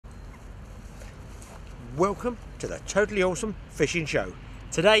welcome to the Totally Awesome Fishing Show.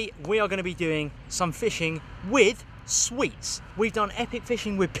 Today we are going to be doing some fishing with sweets. We've done epic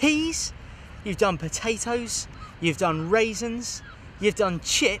fishing with peas, you've done potatoes, you've done raisins, you've done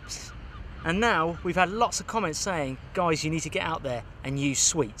chips, and now we've had lots of comments saying, guys, you need to get out there and use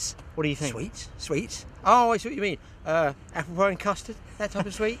sweets. What do you think? Sweets? Sweets? Oh, I see what you mean. Apple pie and custard, that type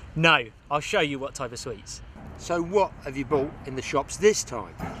of sweet? No, I'll show you what type of sweets. So what have you bought in the shops this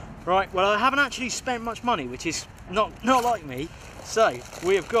time? Right, well, I haven't actually spent much money, which is not like me. So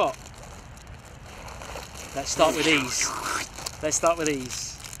we have got, let's start with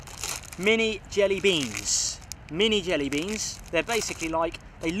these mini jelly beans. Mini jelly beans. They're basically like,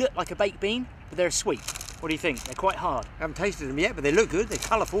 they look like a baked bean, but they're sweet. What do you think? They're quite hard. I haven't tasted them yet, but they look good. They're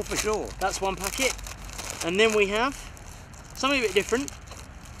colourful for sure. That's one packet. And then we have something a bit different.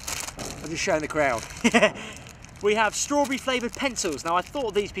 I'm just showing the crowd. We have strawberry flavoured pencils. Now I thought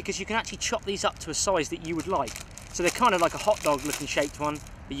of these because you can actually chop these up to a size that you would like. So they're kind of like a hot dog looking shaped one,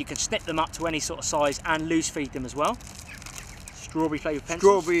 but you can snip them up to any sort of size and loose feed them as well. Strawberry flavoured pencils.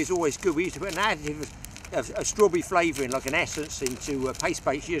 Strawberry is always good. We used to put an additive of strawberry flavouring, like an essence, into paste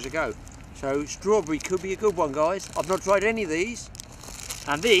baits years ago. So strawberry could be a good one, guys. I've not tried any of these.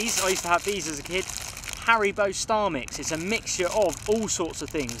 And these, I used to have these as a kid. Haribo Starmix. It's a mixture of all sorts of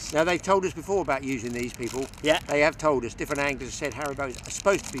things. Now they've told us before about using these, people. Yeah. They have told us. Different anglers have said Haribo's are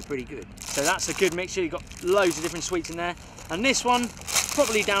supposed to be pretty good. So that's a good mixture. You've got loads of different sweets in there. And this one,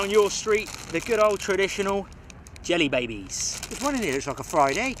 probably down your street, the good old traditional jelly babies. There's one in here that's like a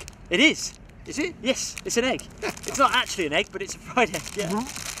fried egg. It is. Is it? Yes, it's an egg. It's not actually an egg, but it's a fried egg. Yeah.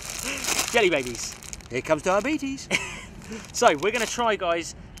 Jelly babies. Here comes diabetes. So we're going to try,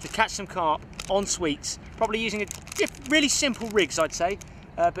 guys, to catch some carp on sweets, probably using really simple rigs, I'd say,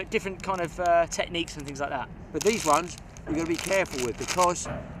 but different kind of techniques and things like that. But these ones we've got to be careful with because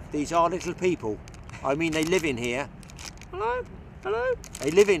these are little people. I mean, they live in here. Hello? Hello?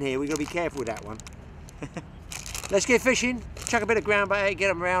 They live in here. We've got to be careful with that one. Let's get fishing, chuck a bit of ground bait, get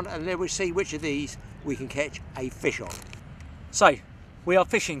them around, and then we'll see which of these we can catch a fish on. So, we are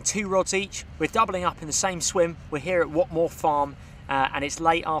fishing 2 rods each. We're doubling up in the same swim. We're here at Watmore Farm, and it's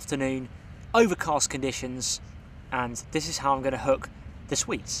late afternoon, overcast conditions, and this is how I'm going to hook the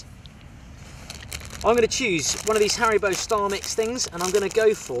sweets. I'm going to choose one of these Haribo Starmix things, and I'm going to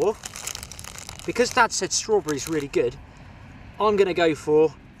go for, because Dad said strawberry's really good, I'm going to go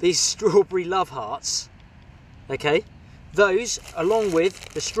for these strawberry love hearts. Okay, those along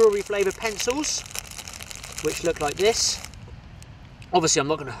with the strawberry flavoured pencils, which look like this. Obviously I'm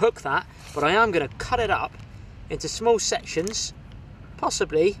not going to hook that, but I am going to cut it up into small sections,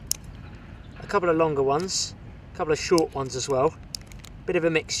 possibly a couple of longer ones, a couple of short ones as well, bit of a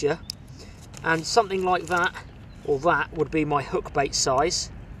mixture, and something like that, or that would be my hook bait size.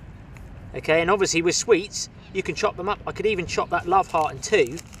 Okay, and obviously with sweets, you can chop them up. I could even chop that love heart in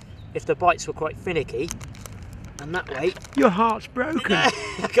 2 if the bites were quite finicky. And that way... Your heart's broken.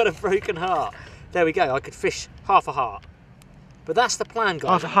 I've got a broken heart. There we go, I could fish half a heart. But that's the plan,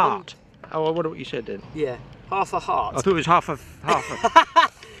 guys. Half a heart? Oh, I wonder what you said then. Yeah, half a heart. I thought it was half a fart.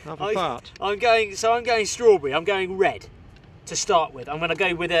 I'm going strawberry, I'm going red to start with. I'm going to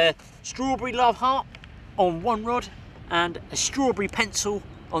go with a strawberry love heart on one rod and a strawberry pencil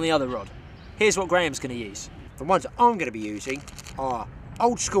on the other rod. Here's what Graham's going to use. The ones I'm going to be using are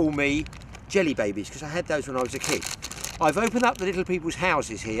old school me jelly babies, because I had those when I was a kid. I've opened up the little people's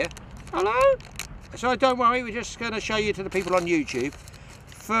houses here. Hello? So don't worry, we're just going to show you to the people on YouTube.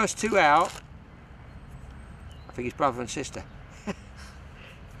 First 2 out, I think it's brother and sister.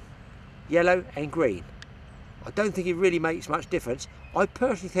 Yellow and green. I don't think it really makes much difference. I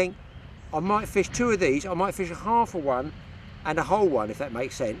personally think I might fish 2 of these. I might fish a half of one and a whole one, if that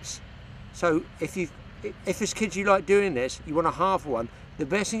makes sense. So if as kids you like doing this, you want a half of one, the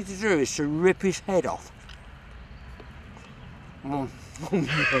best thing to do is to rip his head off. No,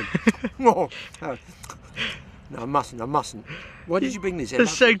 I mustn't. Why did you bring this in?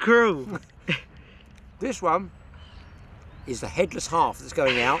 That's so cruel. This one is the headless half that's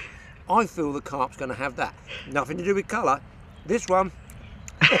going out. I feel the carp's going to have that. Nothing to do with colour. This one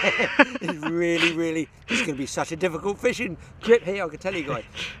is really, it's going to be such a difficult fishing trip here, I can tell you guys.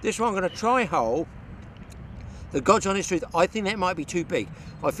 This one I'm going to try whole. The God's honest truth, I think that might be too big.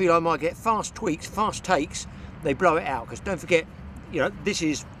 I feel I might get fast tweaks, fast takes, they blow it out, because don't forget, you know, this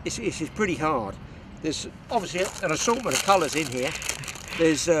is pretty hard. There's obviously an assortment of colours in here.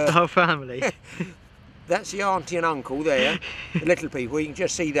 There's the whole family. That's the auntie and uncle there, the little people, you can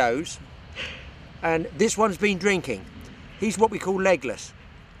just see those. And this one's been drinking. He's what we call legless.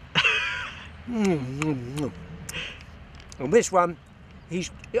 And this one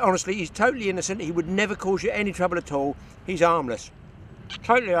Honestly, he's totally innocent. He would never cause you any trouble at all. He's harmless.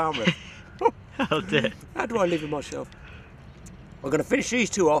 Totally harmless. Oh dear. How do I live with myself? I'm going to finish these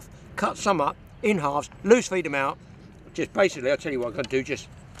two off, cut some up in halves, loose feed them out. Just basically, I'll tell you what I'm going to do, just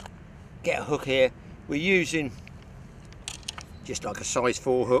get a hook here. We're using just like a size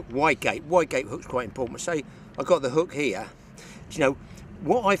 4 hook, wide gate. Wide gate hook's quite important. Say I've got the hook here. You know,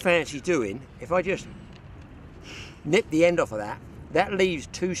 what I fancy doing, if I just nip the end off of that, that leaves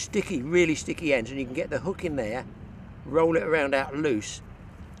two sticky, really sticky ends, and you can get the hook in there, roll it around out loose,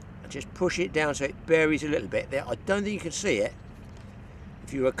 and just push it down so it buries a little bit there. I don't think you can see it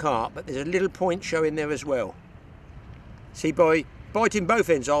if you're a carp, but there's a little point showing there as well. See, by biting both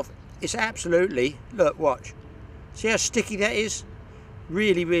ends off, it's absolutely, look, watch. See how sticky that is?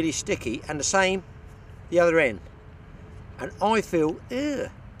 Really, really sticky, and the same the other end. And I feel,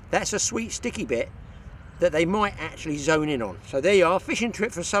 that's a sweet sticky bit that they might actually zone in on. So there you are, fishing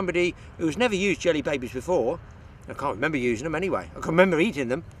trip for somebody who's never used jelly babies before. I can't remember using them anyway. I can remember eating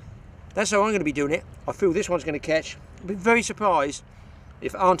them. That's how I'm going to be doing it. I feel this one's going to catch. I'll be very surprised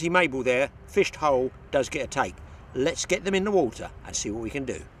if Auntie Mabel there, fished whole, does get a take. Let's get them in the water and see what we can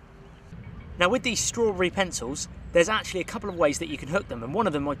do. Now with these strawberry pencils, there's actually a couple of ways that you can hook them, and one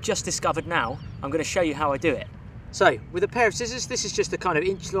of them I've just discovered now. I'm going to show you how I do it. So with a pair of scissors, this is just a kind of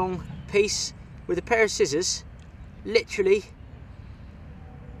inch long piece. With a pair of scissors, literally,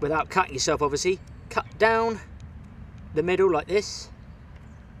 without cutting yourself obviously, cut down the middle like this.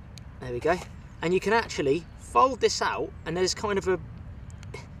 There we go. And you can actually fold this out, and there's kind of a,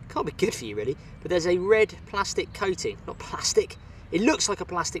 can't be good for you really, but there's a red plastic coating. Not plastic, it looks like a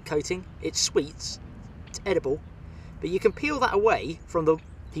plastic coating. It's sweets, it's edible, but you can peel that away from the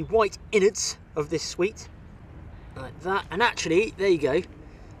white innards of this sweet, like that. And actually, there you go.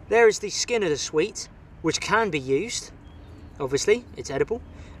 There is the skin of the sweet, which can be used. Obviously, it's edible.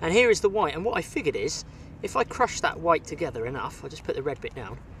 And here is the white. And what I figured is, if I crush that white together enough, I'll just put the red bit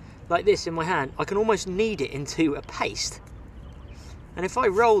down, like this in my hand, I can almost knead it into a paste. And if I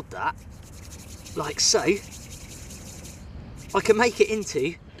rolled that, like so, I can make it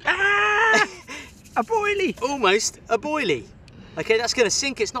into a boilie. Almost a boilie. Okay, that's going to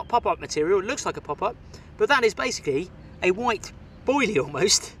sink. It's not pop-up material. It looks like a pop-up, but that is basically a white boilie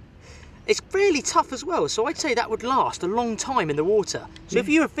almost. It's really tough as well, so I'd say that would last a long time in the water. So if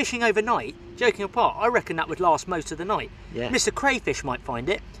you were fishing overnight, joking apart, I reckon that would last most of the night. Yeah. Mr. Crayfish might find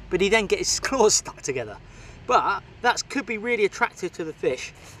it, but he then get his claws stuck together. But that could be really attractive to the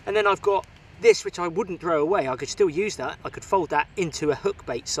fish. And then I've got this, which I wouldn't throw away. I could still use that. I could fold that into a hook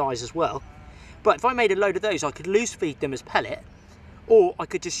bait size as well. But if I made a load of those, I could loose feed them as pellet, or I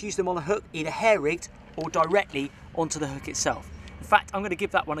could just use them on a hook, either hair rigged or directly onto the hook itself. In fact, I'm going to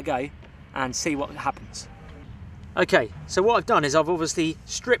give that one a go and see what happens. Okay, so what I've done is I've obviously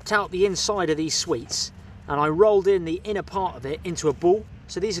stripped out the inside of these sweets, and I rolled in the inner part of it into a ball.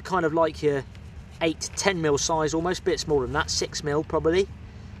 So these are kind of like your 8 to 10 mil size, almost a bit smaller than that, 6 mil probably.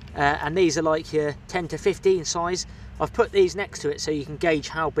 And these are like your 10 to 15 size. I've put these next to it so you can gauge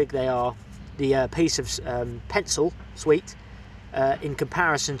how big they are, the piece of pencil sweet, in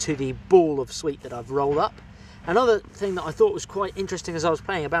comparison to the ball of sweet that I've rolled up. Another thing that I thought was quite interesting as I was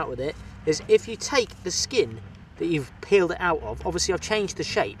playing about with it is if you take the skin that you've peeled it out of, obviously I've changed the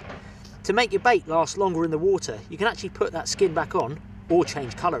shape. To make your bait last longer in the water, you can actually put that skin back on, or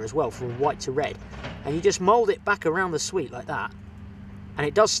change colour as well from white to red, and you just mould it back around the sweet like that, and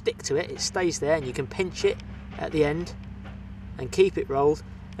it does stick to it, it stays there, and you can pinch it at the end and keep it rolled,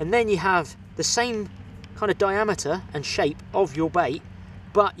 and then you have the same kind of diameter and shape of your bait,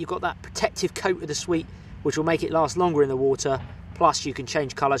 but you've got that protective coat of the sweet which will make it last longer in the water, plus you can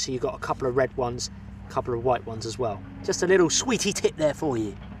change colour, so you've got a couple of red ones, a couple of white ones as well. Just a little sweetie tip there for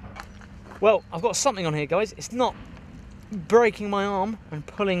you. Well, I've got something on here, guys. It's not breaking my arm and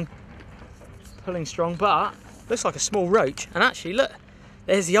pulling strong, but looks like a small roach. And actually, look,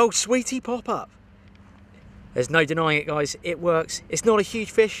 there's the old sweetie pop up. There's no denying it, guys. It works. It's not a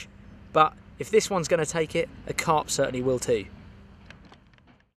huge fish, but if this one's going to take it, a carp certainly will too.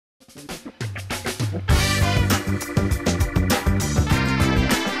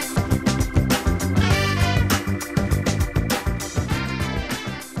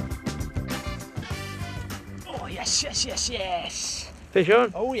 Yes. Fish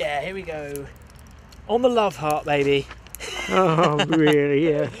on? Oh yeah, here we go. On the love heart, baby. Oh, really,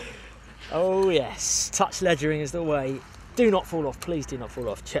 yeah. Oh yes. Touch ledgering is the way. Do not fall off, please do not fall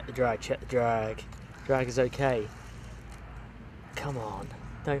off. Check the drag, check the drag. Drag is okay. Come on,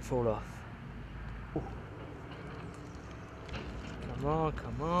 don't fall off. Ooh. Come on,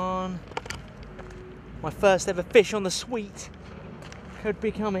 come on. My first ever fish on the sweet. Could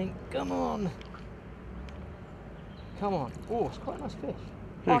be coming. Come on. Come on. Oh, it's quite a nice fish.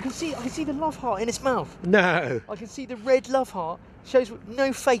 Oh, I can see the love heart in its mouth. No. I can see the red love heart. Shows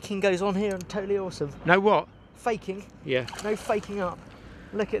no faking goes on here and totally awesome. No what? Faking. Yeah. No faking up.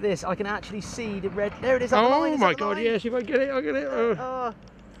 Look at this. I can actually see the red. There it is. Up the line. Oh my God! Yes, if I get it, I get it.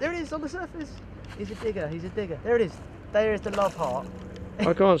 There it is on the surface. He's a digger. He's a digger. There it is. There is the love heart.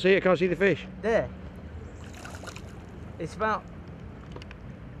 I can't see it. I can't see the fish. There. It's about.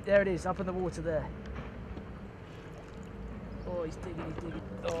 There it is. Up in the water there. Oh, he's digging. He's digging.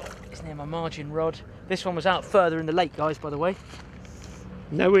 Oh, it's near my margin rod. This one was out further in the lake, guys. By the way.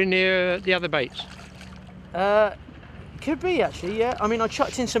 Nowhere near the other baits. Could be actually, yeah. I mean, I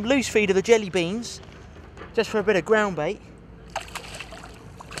chucked in some loose feed of the jelly beans, just for a bit of ground bait.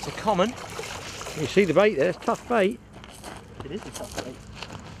 It's a common. You see the bait there? It's tough bait. It is a tough bait.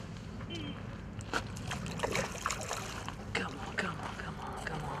 Come on, come on, come on,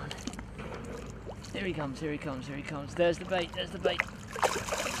 come on. Here he comes, here he comes, here he comes. There's the bait, there's the bait.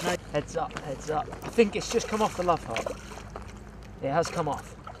 No, heads up, heads up. I think it's just come off the love heart. It has come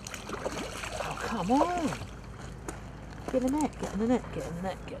off. Oh, come on. Get in the net, get in the net, get in the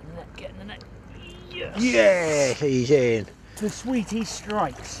net, get in the net, get in the net. Yes! Yes, he's in. The sweetie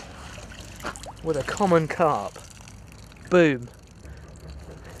strikes with a common carp. Boom.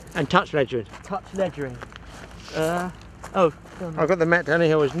 And touch ledgering. Touch ledgering. Oh. I've got the mat down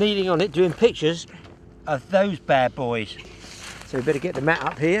here. I was kneading on it, doing pictures of those bad boys. So we better get the mat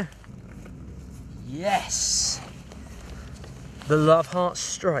up here. Yes. The love heart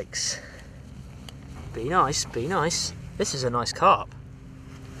strikes. Be nice, be nice. This is a nice carp.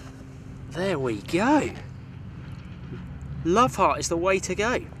 There we go. Love heart is the way to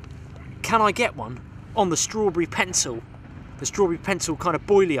go. Can I get one on the strawberry pencil? The strawberry pencil kind of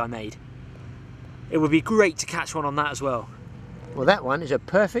boilie I made. It would be great to catch one on that as well. Well, that one is a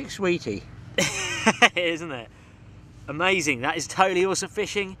perfect sweetie. Isn't it? Amazing. That is totally awesome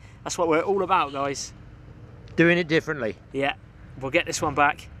fishing. That's what we're all about, guys. Doing it differently. Yeah. We'll get this one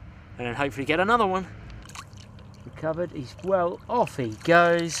back and then hopefully get another one. Recovered. He's well off. He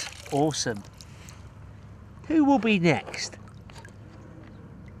goes. Awesome. Who will be next?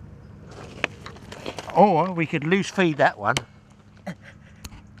 Or we could loose feed that one.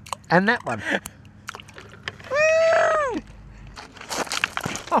 And that one.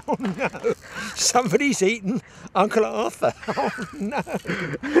 Oh no! Somebody's eaten Uncle Arthur. Oh no!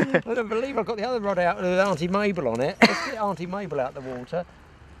 I don't believe I've got the other rod out with Auntie Mabel on it. Let's get Auntie Mabel out of the water.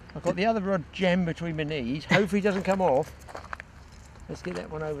 I've got the other rod jammed between my knees. Hopefully it doesn't come off. Let's get that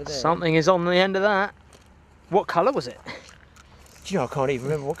one over there. Something is on the end of that. What colour was it? Do you know, I can't even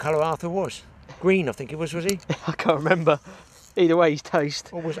remember what colour Arthur was. Green, I think it was he? I can't remember. Either way, he's toast.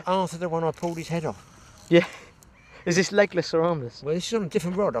 Or was Arthur the one I pulled his head off? Yeah. Is this legless or armless? Well, this is on a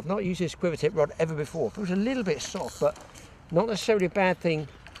different rod. I've not used this quiver tip rod ever before. It was a little bit soft, but not necessarily a bad thing.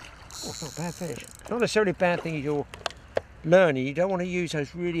 Oh, it's not a bad fish. Not necessarily a bad thing if you're learning. You don't want to use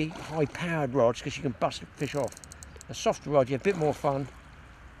those really high-powered rods because you can bust the fish off. A softer rod, you have a bit more fun.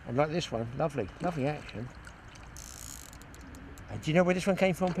 And like this one, lovely, lovely action. And do you know where this one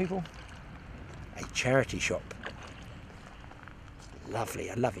came from, people? A charity shop. Lovely,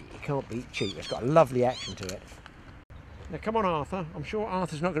 I love it. You can't beat cheap. It's got a lovely action to it. Now come on, Arthur. I'm sure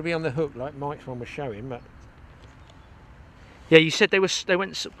Arthur's not going to be on the hook like Mike's one was showing, but yeah, you said they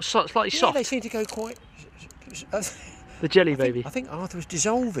went slightly soft. They seem to go quite. The jelly baby. I think Arthur was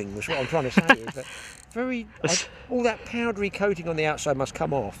dissolving, was what I'm trying to say. Is that very all that powdery coating on the outside must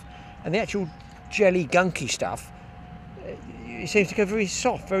come off, and the actual jelly gunky stuff. It seems to go very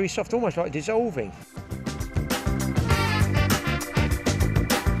soft, almost like dissolving.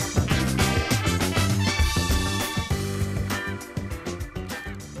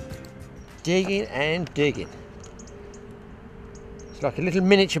 Digging and digging. It's like a little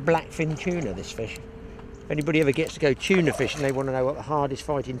miniature blackfin tuna, this fish. If anybody ever gets to go tuna fishing, they want to know what the hardest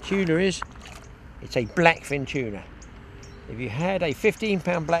fighting tuna is. It's a blackfin tuna. If you had a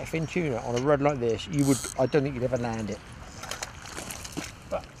 15-pound blackfin tuna on a rod like this, you would, I don't think you'd ever land it.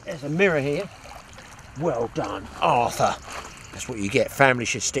 But there's a mirror here. Well done, Arthur. That's what you get. Families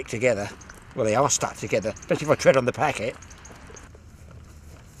should stick together. Well, they are stuck together, especially if I tread on the packet.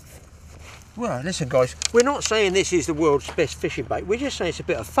 Well, listen guys, we're not saying this is the world's best fishing bait, we're just saying it's a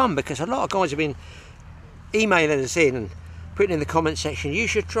bit of fun because a lot of guys have been emailing us in and putting in the comment section, you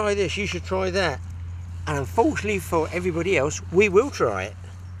should try this, you should try that. And unfortunately for everybody else, we will try it.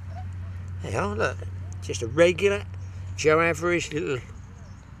 There you are, look, just a regular, Joe average little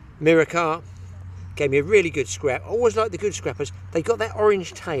mirror carp. Gave me a really good scrap. I always like the good scrappers, they got that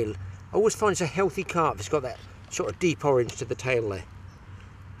orange tail. I always find it's a healthy carp, it's got that sort of deep orange to the tail there.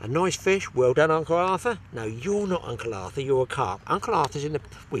 A nice fish. Well done, Uncle Arthur. No, you're not Uncle Arthur, you're a carp. Uncle Arthur's in the...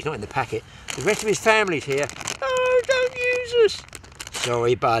 well, he's not in the packet. The rest of his family's here. Oh, don't use us.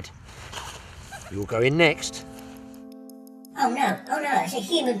 Sorry, bud. You'll go in next. Oh no, it's a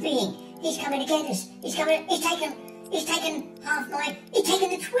human being. He's coming to get us. He's taken half my... he's taken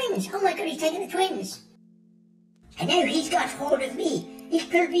the twins. Oh my God, he's taken the twins. And now he's got hold of me. He's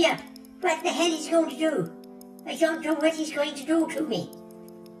pulled me up. What the hell is he going to do? I don't know what he's going to do to me.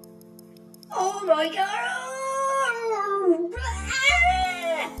 Oh my God!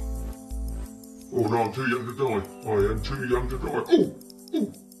 Oh no, I'm too young to die. I am too young to die.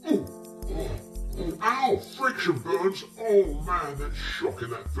 Ow, friction burns. Oh man, that's shocking.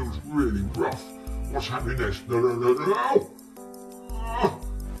 That feels really rough. What's happening next? No. Ah,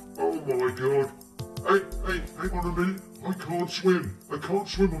 oh my God. Hey, hang on a minute. I can't swim. I'm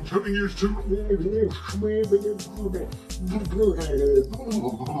telling you, it's too...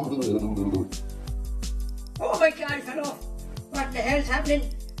 Oh my God, I fell off. What the hell's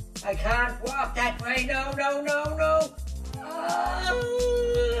happening? I can't walk that way. No. Oh.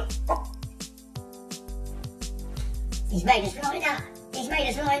 He's made us line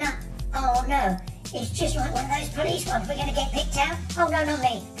up. Oh no. It's just like one of those police ones. We're going to get picked out. Oh no, not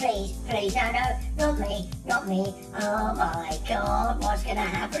me. Please. No, not me. Oh my God, what's going to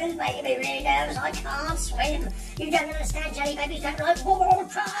happen? It's making me really nervous. I can't swim. You don't understand, jelly babies don't like water.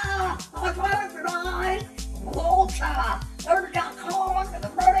 I don't like water. I can't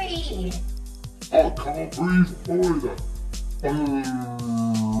breathe. I can't breathe either.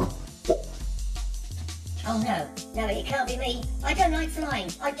 Oh no, it can't be me. I don't like flying.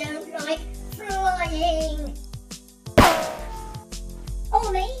 Flying.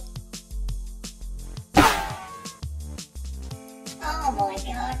 Oh, me? Oh my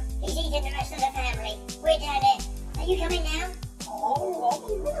God, he's eating the rest of the family. We're down there. Are you coming now?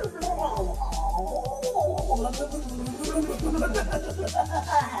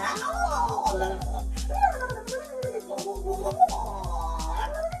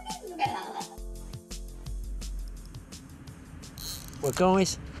 Well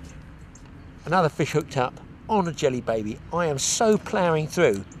guys, another fish hooked up on a jelly baby. I am so ploughing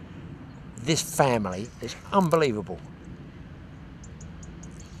through this family, it's unbelievable.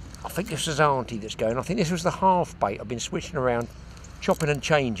 I think this was Auntie that's going. I think this was the half bait. I've been switching around, chopping and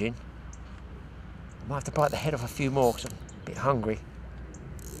changing. I might have to bite the head off a few more because I'm a bit hungry.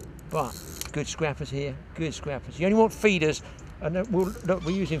 But good scrappers here, good scrappers. You only want feeders, and we're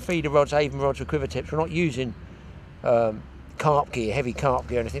using feeder rods, Avon rods with quiver tips. We're not using carp gear, heavy carp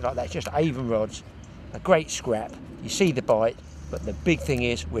gear, anything like that. It's just Avon rods. A great scrap. You see the bite, but the big thing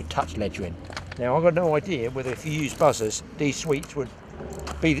is we're touch ledgering. Now I've got no idea whether if you use buzzers, these sweets would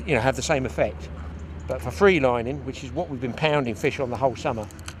be, have the same effect. But for free lining, which is what we've been pounding fish on the whole summer,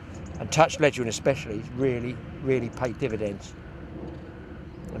 and touch ledgering especially, it's really paid dividends.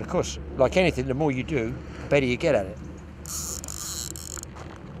 And of course, like anything, the more you do, the better you get at it.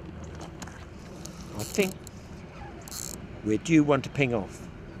 I think we're due one to ping off.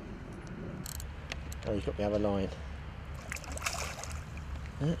 Oh, he's got the other line.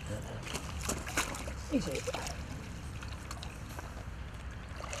 Is it?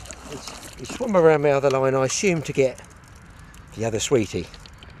 He's swum around my other line, I assume, to get the other sweetie.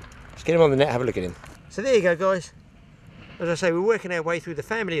 Let's get him on the net, have a look at him. So there you go, guys. As I say, we're working our way through the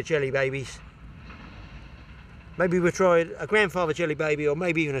family of jelly babies. Maybe we'll try a grandfather jelly baby, or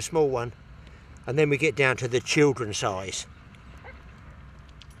maybe even a small one, and then we get down to the children size.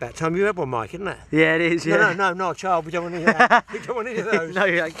 About time you had one, Mike, isn't it? Yeah, it is, yeah. No, not a child. We don't want any of that. We don't want any of those. No,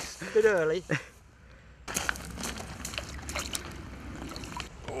 thanks. A bit early.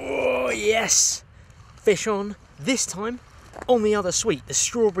 Oh, yes. Fish on. This time, on the other sweet, the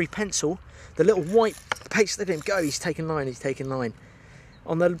strawberry pencil, the little white paste. Let him go. He's taken line.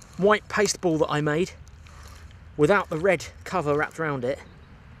 On the white paste ball that I made, without the red cover wrapped around it.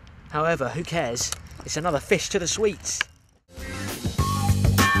 However, who cares? It's another fish to the sweets.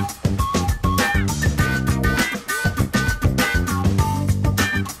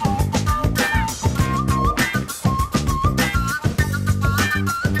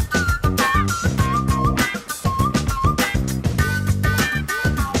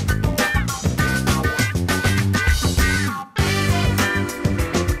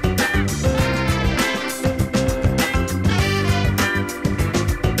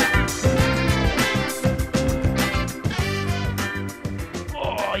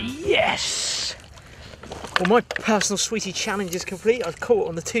 Well, my personal sweetie challenge is complete. I've caught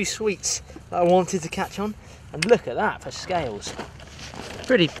on the two sweets that I wanted to catch on, and look at that for scales.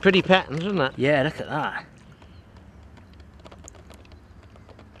 Pretty patterns, isn't it? Yeah, look at that.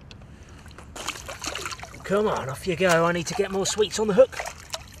 Come on, off you go. I need to get more sweets on the hook.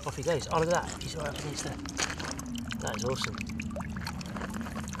 Off he goes. Oh, look at that. He's right up against there. That is awesome.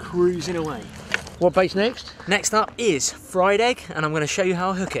 Cruising away. What bait's next? Next up is fried egg, and I'm going to show you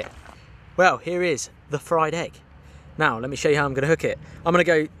how I hook it. Well, here is the fried egg. Now, let me show you how I'm going to hook it. I'm going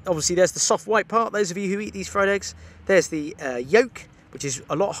to go, obviously there's the soft white part, those of you who eat these fried eggs. There's the yolk, which is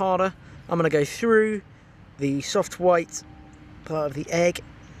a lot harder. I'm going to go through the soft white part of the egg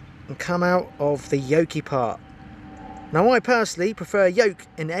and come out of the yolky part. Now, I personally prefer yolk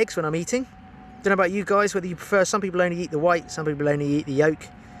in eggs when I'm eating. Don't know about you guys, whether you prefer, some people only eat the white, some people only eat the yolk,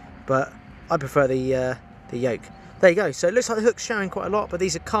 but I prefer the yolk. There you go. So it looks like the hook's showing quite a lot, but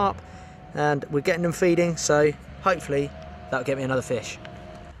these are carp and we're getting them feeding, so hopefully that'll get me another fish.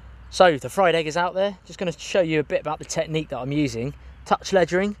 So the fried egg is out there. Just going to show you a bit about the technique that I'm using. Touch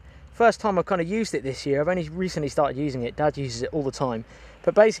ledgering. First time I've kind of used it this year. I've only recently started using it. Dad uses it all the time.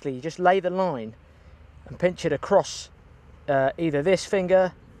 But basically you just lay the line and pinch it across either this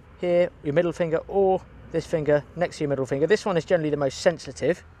finger here, your middle finger, or this finger next to your middle finger. This one is generally the most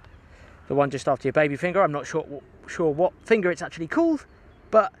sensitive, the one just after your baby finger. I'm not sure what finger it's actually called,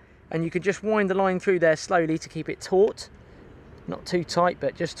 and you can just wind the line through there slowly to keep it taut, not too tight,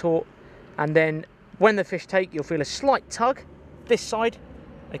 but just taut. And then when the fish take, you'll feel a slight tug this side,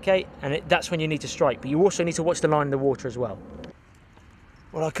 okay, and that's when you need to strike. But you also need to watch the line in the water as well.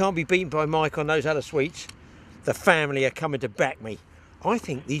 Well, I can't be beaten by Mike on those other sweets. The family are coming to back me. I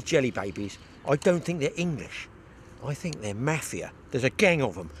think these jelly babies, I don't think they're English. I think they're mafia. There's a gang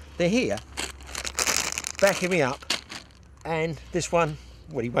of them. They're here, backing me up. And this one,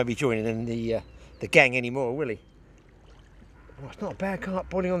 well, he won't be joining in the gang anymore, will he? Well, it's not a bad carp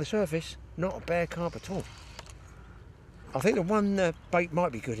boiling on the surface. Not a bad carp at all. I think the one bait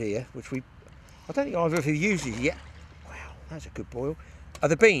might be good here, which I don't think either of you used it yet. Wow, that's a good boil. Are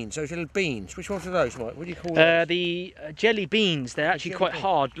the beans, those little beans, which ones are those, Mike? What do you call those? The jelly beans, they're actually quite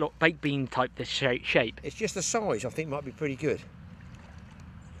hard, like baked bean type this shape. It's just the size I think might be pretty good.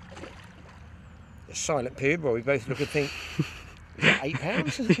 A silent period where we both look and think, is that 8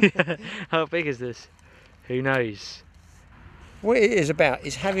 pounds? Yeah. How big is this? Who knows? What it is about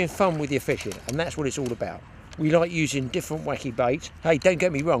is having fun with your fishing, and that's what it's all about. We like using different wacky baits. Hey, don't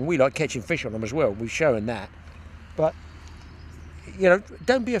get me wrong, we like catching fish on them as well. We've shown that. But you know,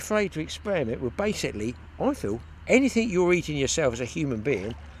 don't be afraid to experiment with basically, I feel, anything you're eating yourself as a human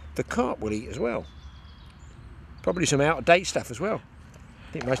being, the carp will eat as well. Probably some out-of-date stuff as well.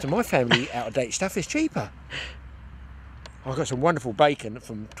 I think most of my family eat out-of-date stuff. Is cheaper. I've got some wonderful bacon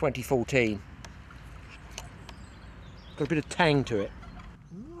from 2014. Got a bit of tang to it.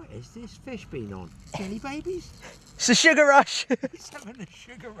 What is this fish been on? Jelly babies? It's a sugar rush. It's having a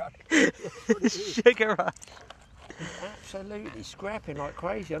sugar rush. Sugar rush. Absolutely scrapping like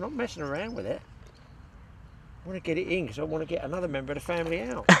crazy. I'm not messing around with it. I want to get it in because I want to get another member of the family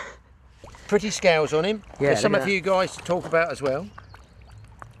out. Pretty scales on him. Yeah, there's some of you guys to talk about as well.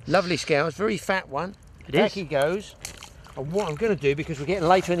 Lovely scales, very fat one. Back he goes. And what I'm going to do, because we're getting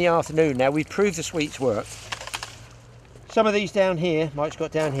later in the afternoon now, we've proved the sweets work. Some of these down here, Mike's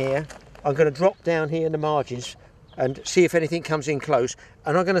got down here, I'm going to drop down here in the margins and see if anything comes in close.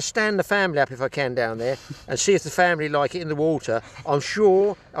 And I'm going to stand the family up if I can down there and see if the family like it in the water. I'm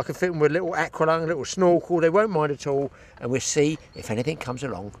sure I can fit them with a little aqualung, a little snorkel. They won't mind at all. And we'll see if anything comes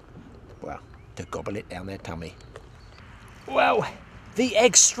along, well, to gobble it down their tummy. Well, the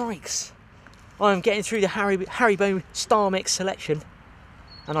egg strikes. I'm getting through the Haribo Starmix selection.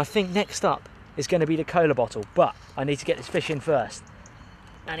 And I think next up is going to be the cola bottle. But I need to get this fish in first.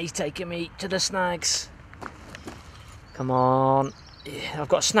 And he's taking me to the snags. Come on. I've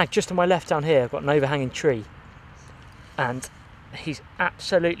got a snag just to my left down here. I've got an overhanging tree. And he's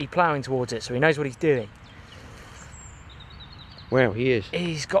absolutely ploughing towards it, so he knows what he's doing. Wow, he is.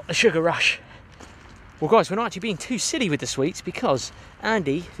 He's got the sugar rush. Well, guys, we're not actually being too silly with the sweets because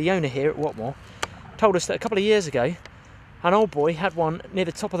Andy, the owner here at Watmore, told us that a couple of years ago, an old boy had one near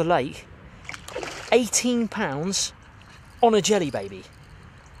the top of the lake, 18 pounds on a jelly baby.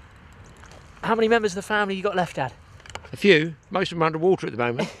 How many members of the family you got left, Dad? A few. Most of them are underwater at the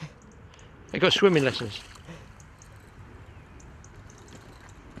moment. They've got swimming lessons.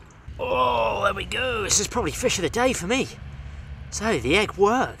 Oh, there we go. This is probably fish of the day for me. So, the egg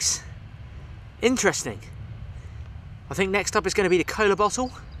works. Interesting. I think next up is going to be the cola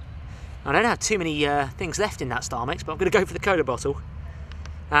bottle. I don't have too many things left in that Starmix, but I'm going to go for the cola bottle.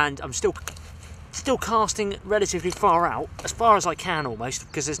 And I'm still casting relatively far out, as far as I can almost,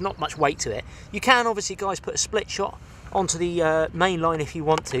 because there's not much weight to it. You can obviously, guys, put a split shot onto the main line if you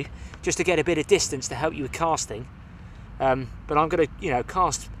want to, just to get a bit of distance to help you with casting. But I'm going to,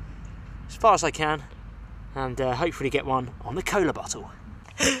 cast as far as I can and hopefully get one on the cola bottle.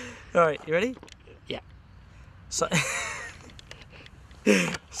 All right, you ready? Yeah. So,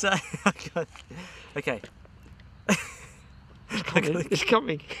 okay. It's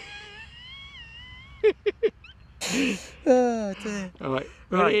coming. Oh dear. All right,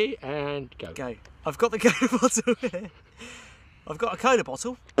 ready and go. Go. I've got the cola bottle here. I've got a cola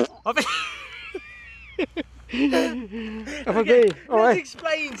bottle. Let's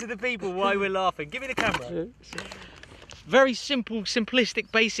explain to the people why we're laughing. Give me the camera. Very simple,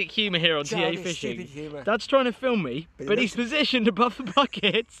 simplistic, basic humour here on TAFishing. Dad's trying to film me, but he's positioned above the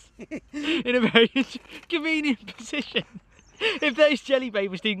buckets in a very convenient position. If those jelly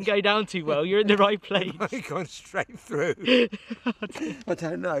babies didn't go down too well, you're in the right place. I've gone straight through. I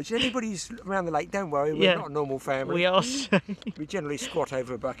don't know. So anybody who's around the lake, don't worry, we're not a normal family. We are. We generally squat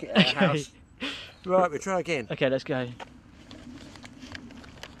over a bucket at our house. Right, we'll try again. Okay, let's go.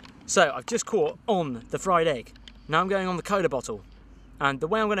 So I've just caught on the fried egg. Now I'm going on the cola bottle. And the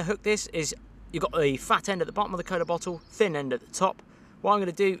way I'm going to hook this is, you've got the fat end at the bottom of the cola bottle, thin end at the top. What I'm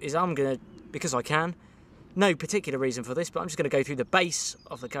going to do is I'm going to, because I can, no particular reason for this, but I'm just going to go through the base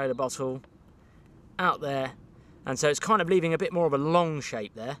of the cola bottle, out there, and so it's kind of leaving a bit more of a long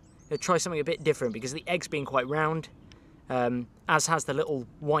shape there. I'll try something a bit different because the egg's being quite round, as has the little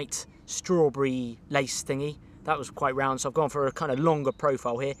white strawberry lace thingy. That was quite round, so I've gone for a kind of longer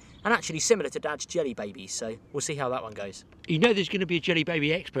profile here, and actually similar to Dad's jelly babies, so we'll see how that one goes. You know there's going to be a jelly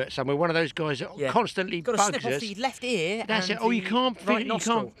baby expert somewhere, one of those guys that constantly bugs us. Got to snip off the left ear. That's it. Oh, you can't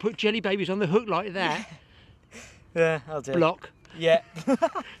put jelly babies on the hook like that. Yeah, I'll do it. Block. Yeah.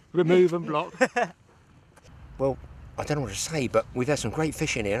 Remove and block. Well, I don't know what to say, but we've had some great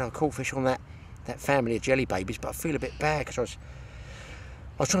fishing here, and I've caught fish on that family of jelly babies, but I feel a bit bad because I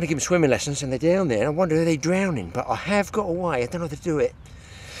was trying to give them swimming lessons and they're down there, and I wonder are they drowning, but I have got a way, I don't know how to do it.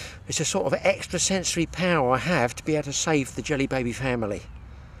 It's a sort of extra sensory power I have to be able to save the jelly baby family.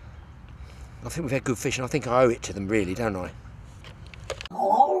 I think we've had good fishing, I think I owe it to them really, don't I?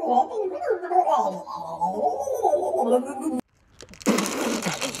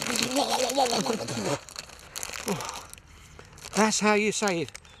 That's how you save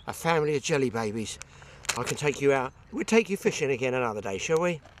a family of jelly babies. I can take you out. We'll take you fishing again another day, shall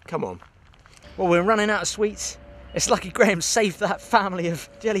we? Come on. Well, we're running out of sweets. It's lucky Graeme saved that family of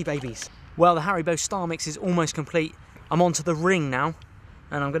jelly babies. Well, the Haribo Starmix is almost complete. I'm onto the ring now,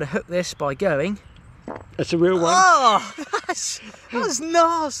 and I'm going to hook this by going... That's a real one. Oh, that's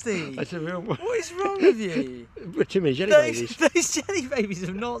nasty. That's a real one. What is wrong with you? Too many jelly babies. Those jelly babies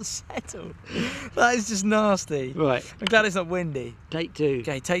have not settled. That is just nasty. Right. I'm glad it's not windy. Take two.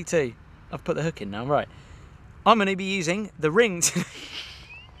 Okay, take two. I've put the hook in now. Right. I'm going to be using the ring to...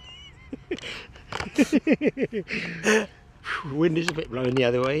 Wind is a bit blowing the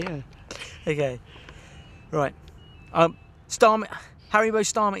other way, yeah. Okay. Right. Haribo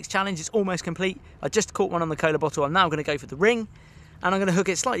Starmix challenge is almost complete. I just caught one on the cola bottle. I'm now going to go for the ring, and I'm going to hook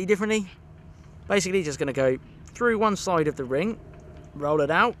it slightly differently. Basically, just going to go through one side of the ring, roll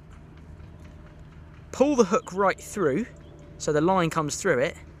it out, pull the hook right through, so the line comes through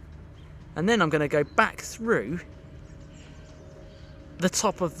it, and then I'm going to go back through the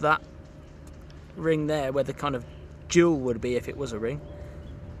top of that ring there, where the kind of jewel would be if it was a ring,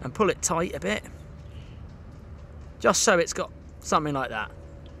 and pull it tight a bit, just so it's got something like that.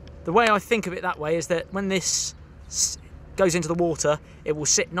 The way I think of it that way is that when this goes into the water, it will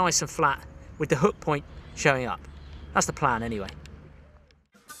sit nice and flat with the hook point showing up. That's the plan anyway.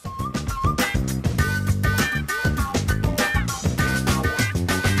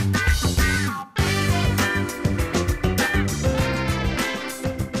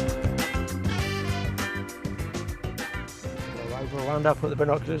 Wound up, put the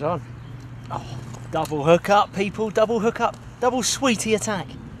binoculars on. Oh, double hook up, people, double hook up. Double sweetie attack.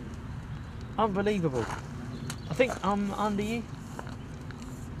 Unbelievable. I think I'm under you.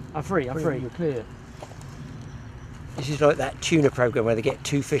 I'm free, You're clear. This is like that tuna program where they get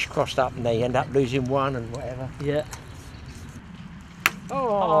two fish crossed up and they end up losing one and whatever. Yeah.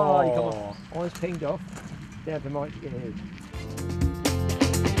 Oh, you come off. Eyes pinged off. Down to Mike to get his.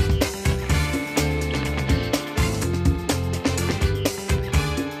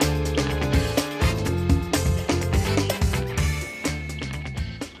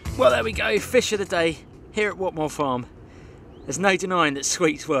 Well, there we go, fish of the day here at Watmore Farm. There's no denying that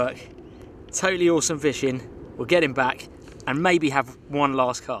sweets work. Totally awesome fishing. We'll get him back and maybe have one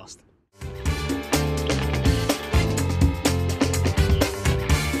last cast.